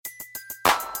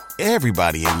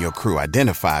Everybody in your crew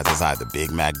identifies as either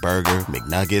Big Mac Burger,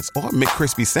 McNuggets, or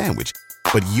McCrispy Sandwich.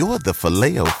 But you're the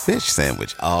Filet-O-Fish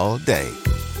Sandwich all day.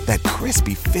 That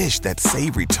crispy fish, that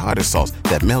savory tartar sauce,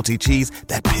 that melty cheese,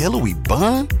 that pillowy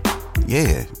bun.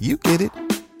 Yeah, you get it.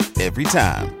 Every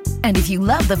time. And if you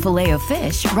love the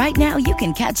Filet-O-Fish, right now you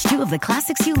can catch two of the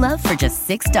classics you love for just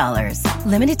 $6.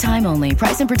 Limited time only.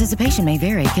 Price and participation may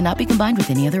vary. Cannot be combined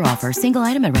with any other offer. Single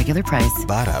item at regular price.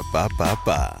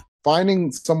 Ba-da-ba-ba-ba.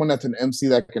 Finding someone that's an MC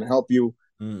that can help you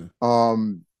move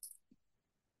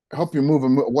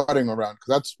a wedding around,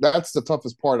 because that's the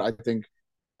toughest part, I think,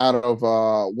 out of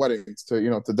weddings,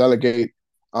 to delegate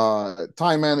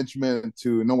time management,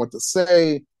 to know what to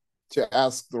say, to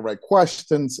ask the right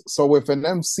questions. So with an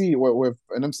MC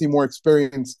more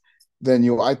experienced than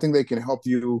you, I think they can help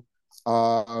you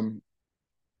focus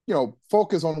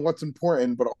on what's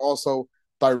important, but also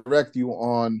direct you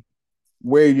on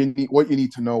what you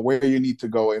need to know, where you need to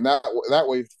go. And that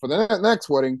way, for the next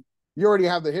wedding, you already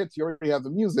have the hits, you already have the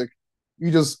music.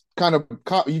 You just kind of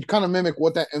mimic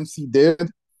what that MC did,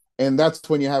 and that's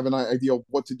when you have an idea of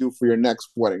what to do for your next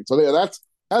wedding. So that's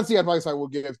the advice I will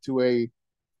give to a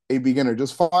beginner.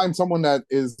 Just find someone that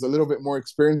is a little bit more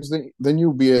experienced than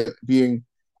you, be it being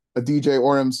a DJ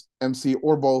or MC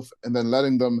or both, and then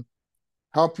letting them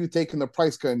help you taking the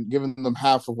price cut and giving them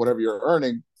half of whatever you're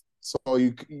earning. So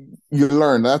you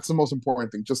learn. That's the most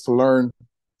important thing, just to learn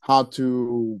how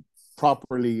to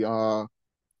properly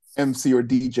MC or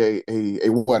DJ a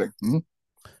wedding. Mm-hmm.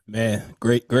 Man,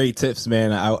 great tips,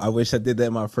 man. I wish I did that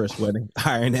in my first wedding.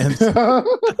 Hiring MC.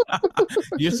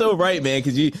 You're so right, man.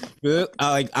 Because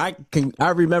I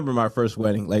remember my first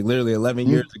wedding, like literally 11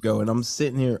 years ago, and I'm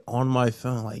sitting here on my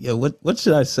phone, like, yo, what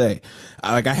should I say?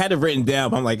 I had it written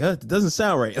down, but I'm like, it doesn't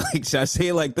sound right. Like, should I say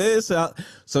it like this?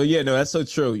 So yeah, no, that's so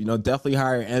true. Definitely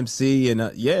hire an MC,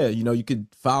 and you could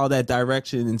follow that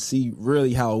direction and see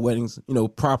really how a wedding's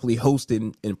properly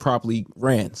hosted and properly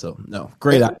ran. So no,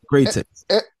 great tips.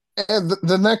 And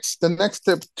the next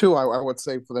tip too, I would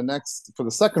say for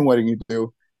the second wedding you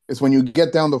do, is when you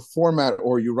get down the format,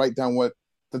 or you write down what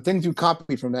the things you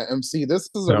copied from that MC. This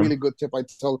is a really good tip I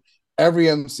tell every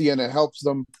MC, and it helps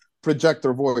them project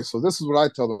their voice. So this is what I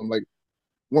tell them: like,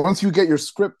 once you get your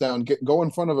script down, go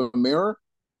in front of a mirror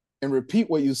and repeat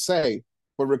what you say,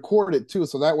 but record it too,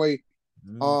 so that way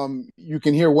you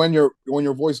can hear when your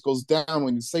voice goes down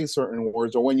when you say certain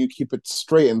words, or when you keep it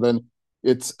straight, and then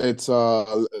it's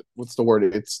what's the word?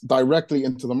 It's directly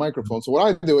into the microphone. So what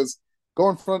I do is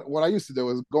what I used to do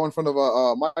is go in front of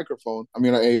a microphone, a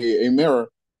mirror,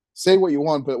 say what you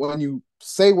want, but when you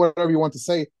say whatever you want to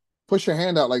say, push your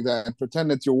hand out like that and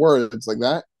pretend it's your words like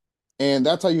that. And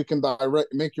that's how you can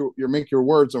make your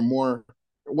words, or more,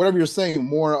 whatever you're saying,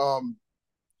 more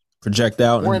project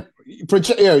out. You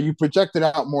project it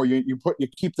out more. You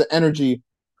keep the energy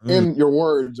in your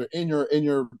words, or in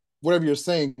your whatever you're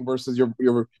saying, versus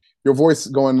your voice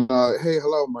going, hey,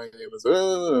 hello, my name is,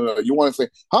 you want to say,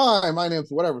 hi, my name's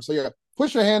whatever. So yeah,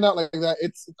 push your hand out like that.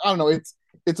 It's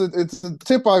a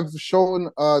tip I've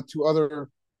shown to other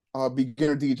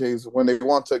beginner DJs when they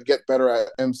want to get better at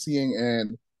MCing,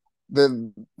 and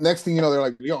the next thing you know, they're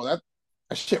like, yo, that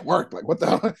shit worked. Like, what the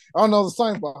hell? I don't know the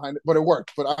science behind it, but it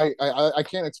worked. But I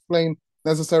can't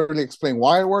necessarily explain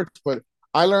why it worked, but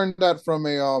I learned that from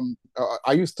I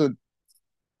used to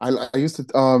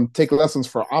take lessons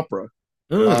for opera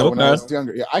when I was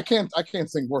younger. Yeah, I can't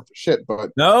sing worth of shit, but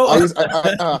no,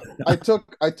 I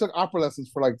took opera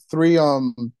lessons for like 3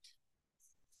 or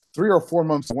 4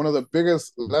 months. One of the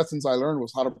biggest lessons I learned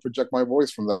was how to project my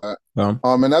voice from that.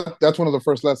 And that's one of the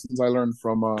first lessons I learned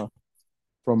from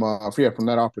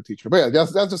that opera teacher. But yeah,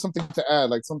 that's just something to add,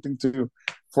 like something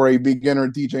for a beginner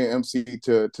DJ MC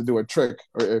to do a trick,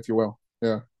 or if you will.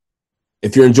 Yeah.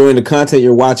 If you're enjoying the content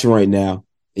you're watching right now,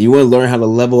 and you want to learn how to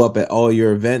level up at all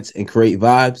your events and create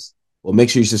vibes, well, make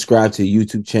sure you subscribe to the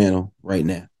YouTube channel right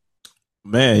now.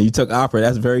 Man, you took opera.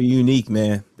 That's very unique,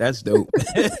 man. That's dope.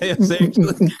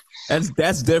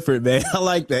 That's different, man. I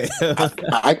like that.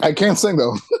 I can't sing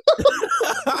though.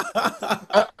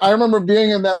 I remember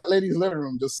being in that lady's living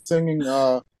room just singing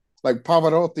like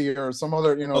Pavarotti or some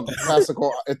other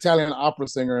classical Italian opera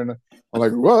singer, and I'm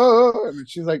like, whoa, and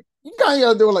she's like, you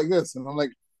gotta do it like this, and I'm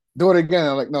like, do it again.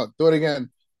 I'm like, no, do it again,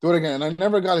 and I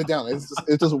never got it down. It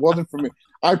just wasn't for me.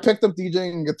 I picked up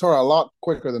DJing guitar a lot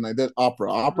quicker than I did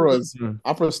opera. Opera is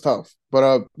tough,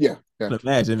 but yeah.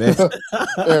 Imagine, man.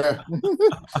 Yeah.